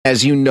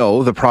As you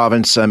know, the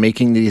province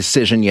making the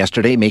decision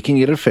yesterday, making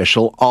it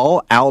official,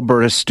 all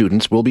Alberta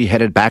students will be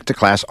headed back to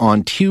class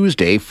on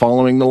Tuesday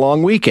following the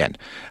long weekend,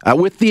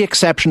 with the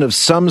exception of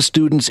some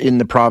students in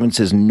the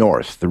province's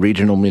north. The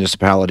regional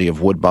municipality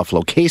of Wood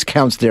Buffalo. Case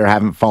counts there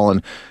haven't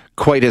fallen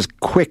quite as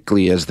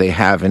quickly as they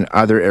have in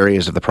other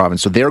areas of the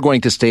province, so they're going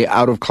to stay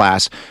out of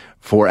class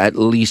for at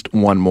least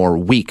one more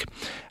week.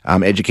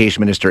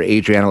 Education Minister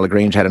Adriana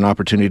LaGrange had an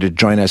opportunity to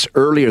join us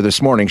earlier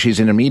this morning. She's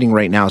in a meeting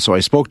right now, so I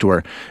spoke to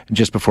her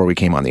just before we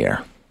came on the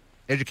air.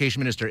 Education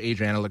Minister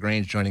Adriana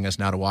LaGrange joining us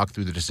now to walk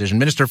through the decision.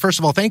 Minister, first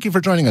of all, thank you for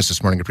joining us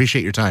this morning.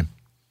 Appreciate your time.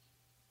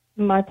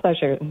 My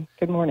pleasure.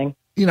 Good morning.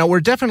 You know, we're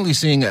definitely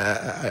seeing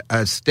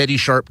a steady,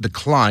 sharp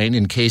decline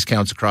in case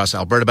counts across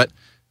Alberta, but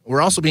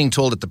we're also being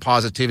told that the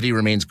positivity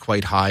remains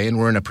quite high and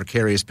we're in a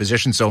precarious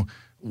position. So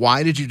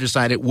why did you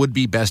decide it would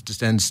be best to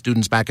send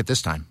students back at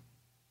this time?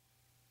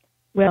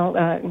 Well,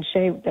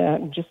 Shay,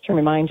 just to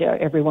remind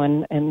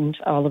everyone and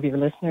all of your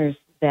listeners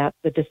that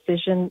the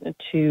decision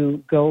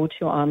to go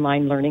to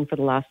online learning for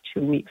the last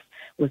 2 weeks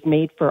was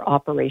made for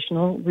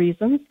operational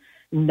reasons,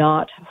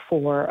 not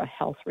for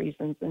health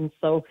reasons. And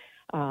so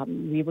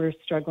we were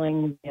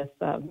struggling with,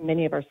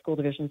 many of our school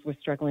divisions were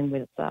struggling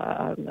with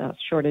a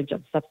shortage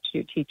of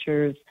substitute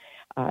teachers,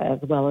 as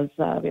well as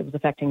it was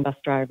affecting bus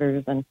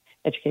drivers and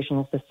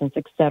educational assistants,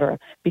 et cetera.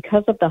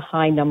 Because of the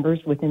high numbers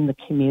within the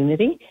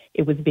community,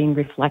 it was being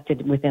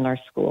reflected within our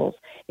schools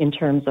in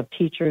terms of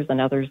teachers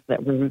and others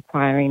that were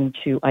requiring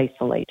to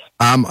isolate.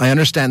 I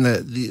understand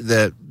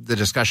the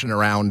discussion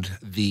around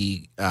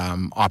the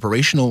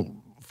operational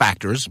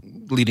factors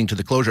leading to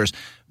the closures,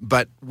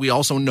 but we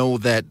also know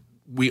that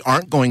we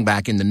aren't going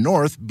back in the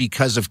north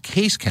because of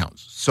case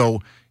counts.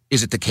 So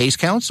is it the case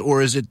counts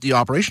or is it the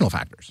operational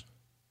factors?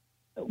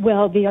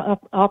 Well, the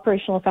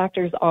operational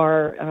factors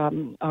are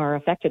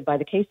affected by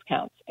the case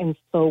counts, and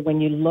so when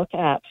you look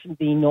at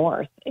the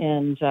north,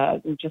 and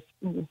just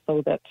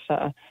so that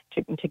to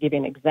give you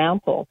an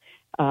example,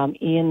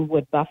 in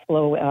Wood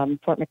Buffalo,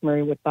 Fort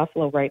McMurray, Wood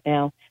Buffalo, right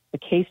now, the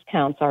case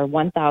counts are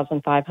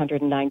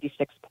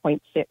 1,596.6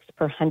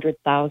 per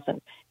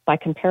 100,000. By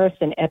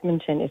comparison,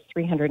 Edmonton is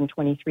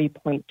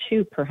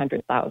 323.2 per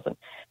 100,000.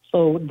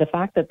 So the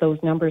fact that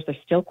those numbers are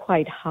still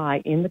quite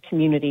high in the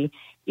community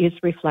is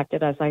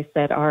reflected. As I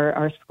said,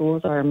 our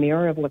schools are a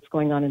mirror of what's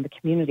going on in the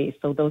community.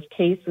 So those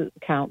case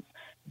counts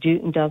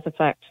does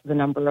affect the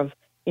number of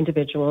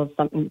individuals,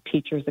 some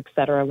teachers, et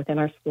cetera, within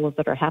our schools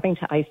that are having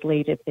to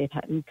isolate if they've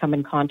come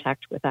in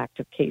contact with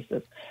active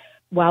cases.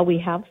 While we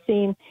have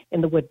seen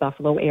in the Wood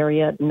Buffalo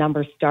area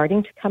numbers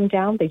starting to come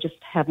down, they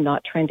just have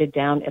not trended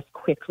down as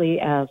quickly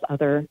as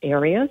other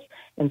areas.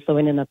 And so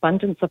in an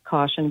abundance of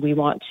caution, we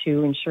want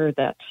to ensure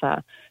that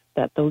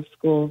those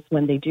schools,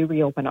 when they do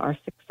reopen, are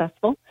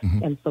successful.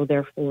 Mm-hmm. And so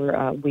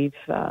therefore, we've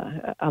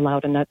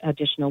allowed an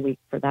additional week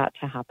for that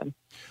to happen.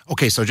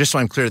 Okay, so just so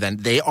I'm clear then,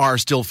 they are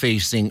still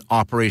facing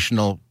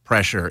operational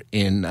pressure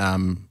in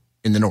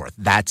the north.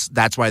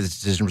 That's why the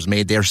decision was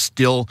made. They're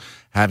still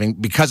having,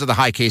 because of the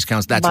high case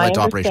counts, that's led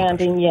to operational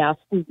pressure. My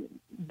understanding, yes,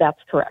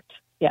 that's correct.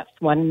 Yes,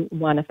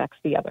 one affects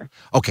the other.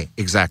 Okay,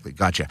 exactly.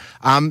 Gotcha.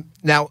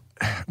 Now,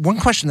 one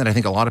question that I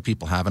think a lot of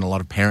people have, and a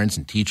lot of parents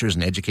and teachers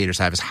and educators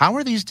have, is how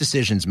are these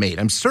decisions made?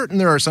 I'm certain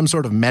there are some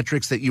sort of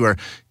metrics that you are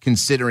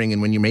considering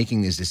and when you're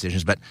making these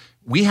decisions, but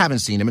we haven't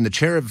seen them. And the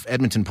chair of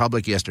Edmonton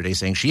Public yesterday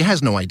saying she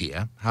has no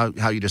idea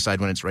how you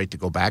decide when it's right to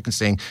go back, and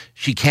saying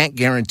she can't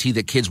guarantee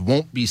that kids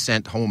won't be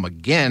sent home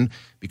again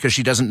because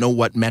she doesn't know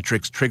what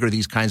metrics trigger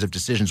these kinds of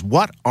decisions.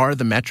 What are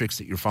the metrics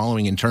that you're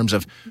following in terms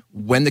of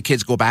when the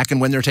kids go back and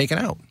when they're taken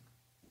out?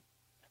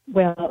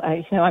 Well,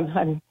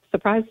 I'm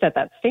surprised at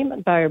that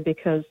statement, Bayer,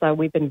 because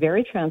we've been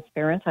very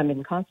transparent. I'm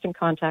in constant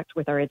contact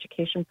with our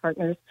education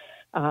partners,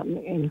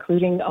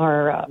 including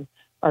our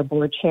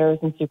board chairs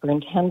and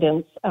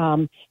superintendents.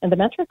 And the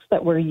metrics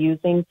that we're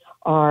using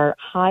are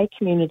high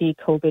community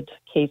COVID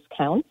case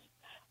counts,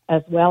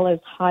 as well as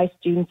high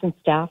students and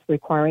staff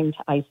requiring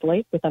to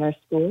isolate within our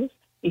schools,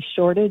 a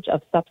shortage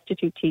of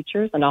substitute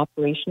teachers and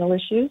operational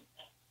issues,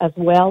 as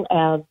well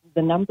as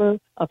the number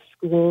of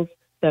schools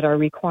that are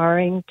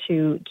requiring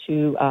to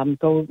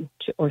go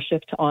to or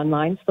shift to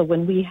online. So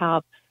when we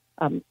have,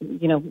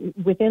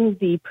 within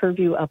the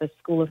purview of a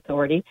school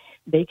authority,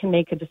 they can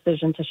make a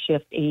decision to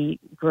shift a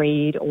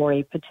grade or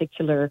a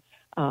particular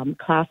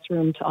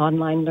classroom to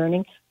online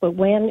learning. But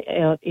when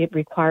it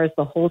requires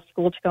the whole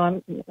school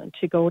to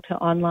go to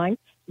online,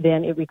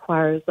 then it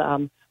requires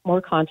more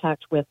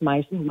contact with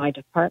my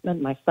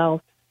department,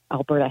 myself,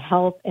 Alberta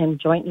Health, and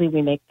jointly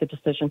we make the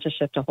decision to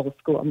shift a whole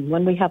school. And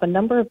when we have a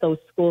number of those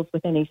schools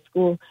within a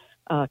school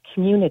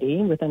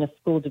community, within a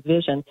school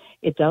division,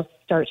 it does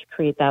start to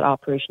create that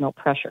operational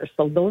pressure.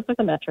 So those are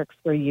the metrics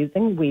we're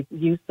using. We've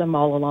used them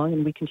all along,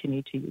 and we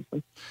continue to use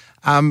them.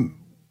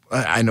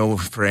 I know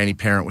for any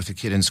parent with a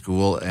kid in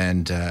school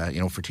and,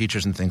 for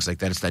teachers and things like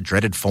that, it's that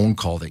dreaded phone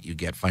call that you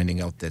get finding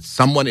out that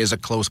someone is a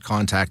close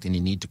contact and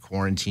you need to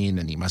quarantine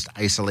and you must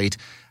isolate.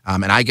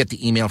 And I get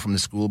the email from the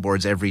school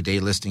boards every day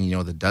listing,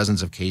 the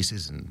dozens of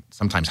cases and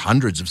sometimes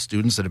hundreds of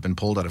students that have been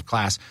pulled out of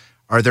class.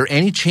 Are there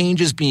any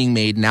changes being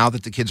made now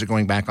that the kids are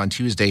going back on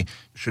Tuesday?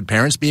 Should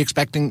parents be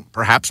expecting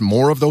perhaps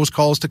more of those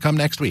calls to come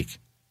next week?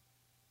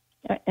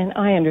 And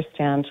I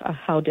understand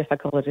how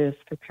difficult it is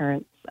for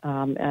parents.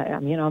 I'm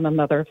a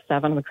mother of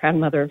 7, I'm a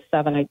grandmother of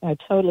 7. I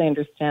totally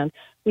understand.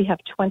 We have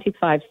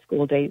 25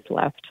 school days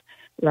left,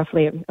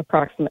 roughly,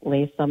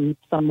 approximately, some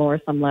more,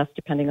 some less,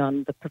 depending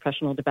on the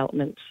professional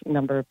development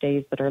number of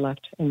days that are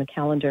left in the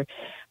calendar.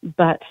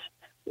 But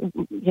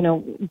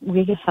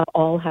we have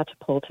all had to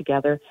pull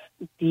together.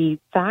 The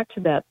fact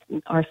that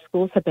our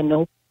schools have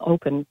been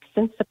open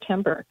since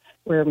September,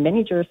 where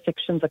many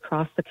jurisdictions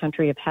across the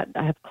country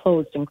have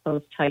closed and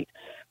closed tight,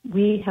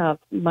 we have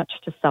much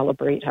to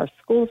celebrate. Our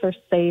schools are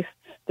safe.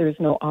 There is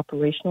no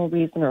operational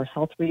reason or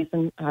health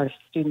reason our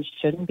students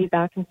shouldn't be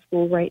back in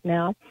school right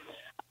now.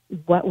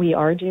 What we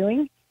are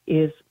doing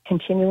is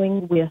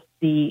continuing with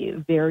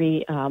the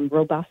very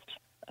robust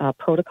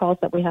protocols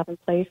that we have in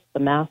place, the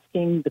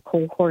masking, the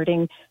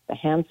cohorting, the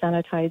hand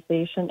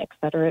sanitization, et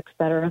cetera, et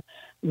cetera.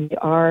 We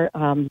are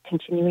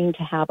continuing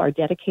to have our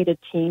dedicated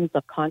teams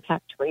of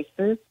contact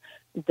tracers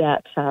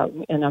that,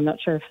 and I'm not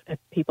sure if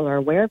people are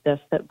aware of this,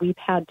 that we've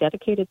had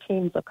dedicated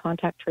teams of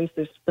contact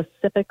tracers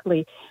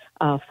specifically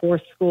for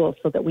schools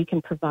so that we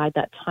can provide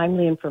that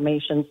timely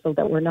information so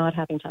that we're not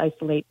having to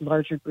isolate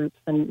larger groups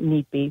than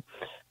need be.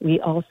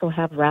 We also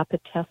have rapid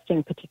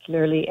testing,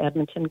 particularly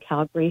Edmonton,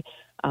 Calgary,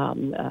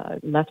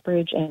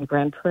 Lethbridge, and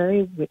Grand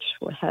Prairie, which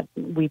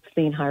we've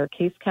seen higher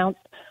case counts.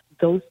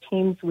 Those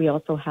teams, we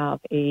also have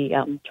a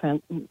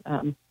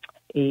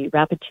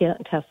rapid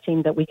test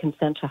team that we can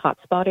send to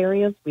hotspot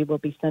areas. We will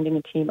be sending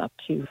a team up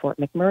to Fort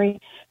McMurray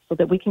so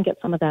that we can get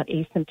some of that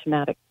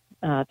asymptomatic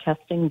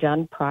testing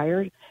done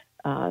prior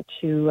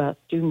to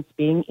students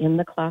being in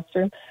the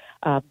classroom.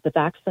 The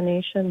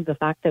vaccination, the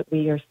fact that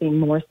we are seeing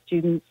more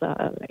students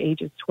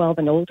ages 12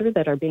 and older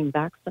that are being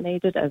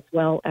vaccinated, as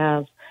well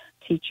as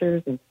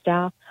teachers and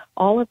staff,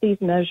 all of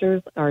these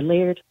measures are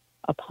layered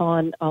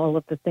upon all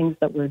of the things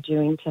that we're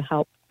doing to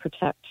help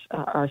protect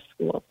our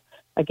schools.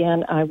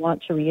 Again, I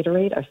want to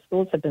reiterate, our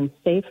schools have been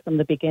safe from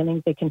the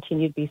beginning. They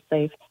continue to be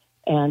safe,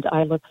 and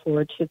I look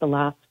forward to the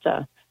last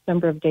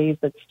number of days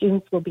that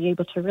students will be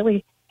able to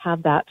really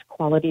have that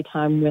quality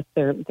time with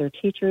their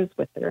teachers,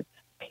 with their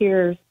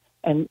peers,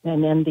 and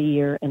end the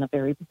year on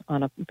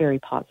a very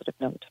positive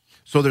note.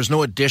 So there's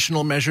no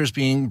additional measures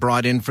being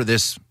brought in for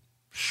this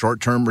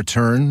short-term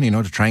return,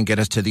 to try and get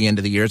us to the end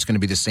of the year? It's going to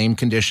be the same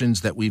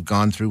conditions that we've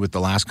gone through with the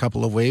last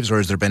couple of waves, or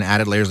has there been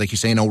added layers? Like you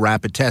say, no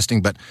rapid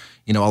testing, but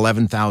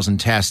 11,000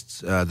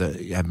 tests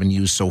that have been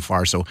used so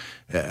far, so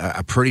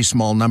a pretty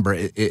small number.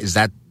 Is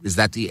that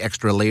the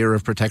extra layer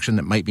of protection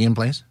that might be in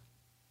place?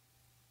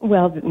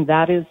 Well,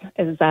 that is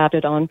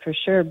added on for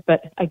sure.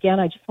 But again,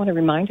 I just want to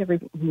remind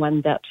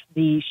everyone that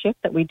the shift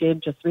that we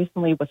did just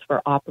recently was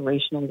for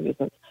operational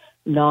reasons,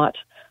 not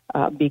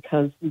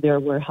because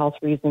there were health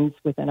reasons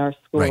within our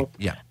schools. Right,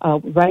 yeah.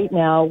 Right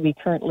now, we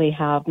currently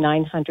have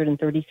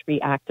 933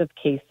 active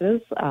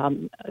cases,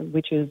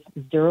 which is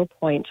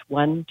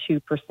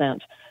 0.12%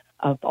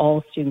 of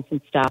all students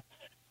and staff.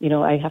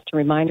 I have to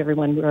remind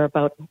everyone we're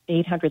about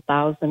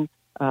 800,000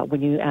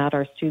 when you add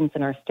our students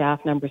and our staff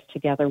numbers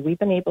together. We've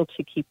been able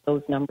to keep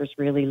those numbers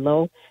really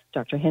low.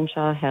 Dr.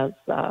 Hinshaw has,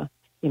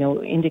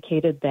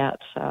 indicated that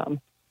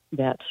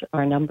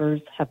our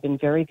numbers have been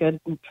very good.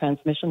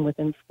 Transmission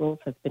within schools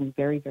has been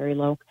very, very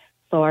low.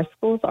 So our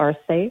schools are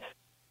safe.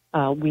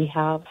 We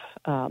have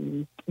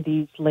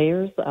these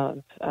layers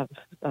of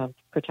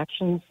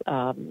protections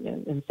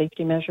and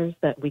safety measures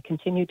that we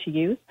continue to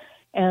use.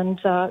 And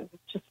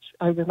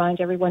I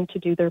remind everyone to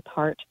do their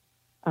part.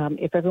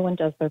 If everyone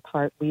does their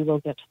part, we will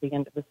get to the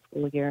end of the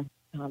school year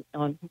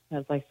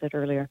as I said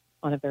earlier,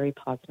 on a very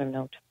positive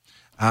note.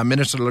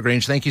 Minister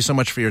LaGrange, thank you so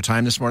much for your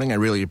time this morning. I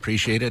really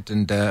appreciate it,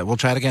 and we'll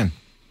chat again.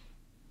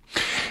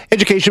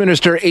 Education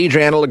Minister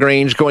Adriana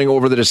LaGrange going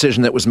over the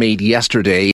decision that was made yesterday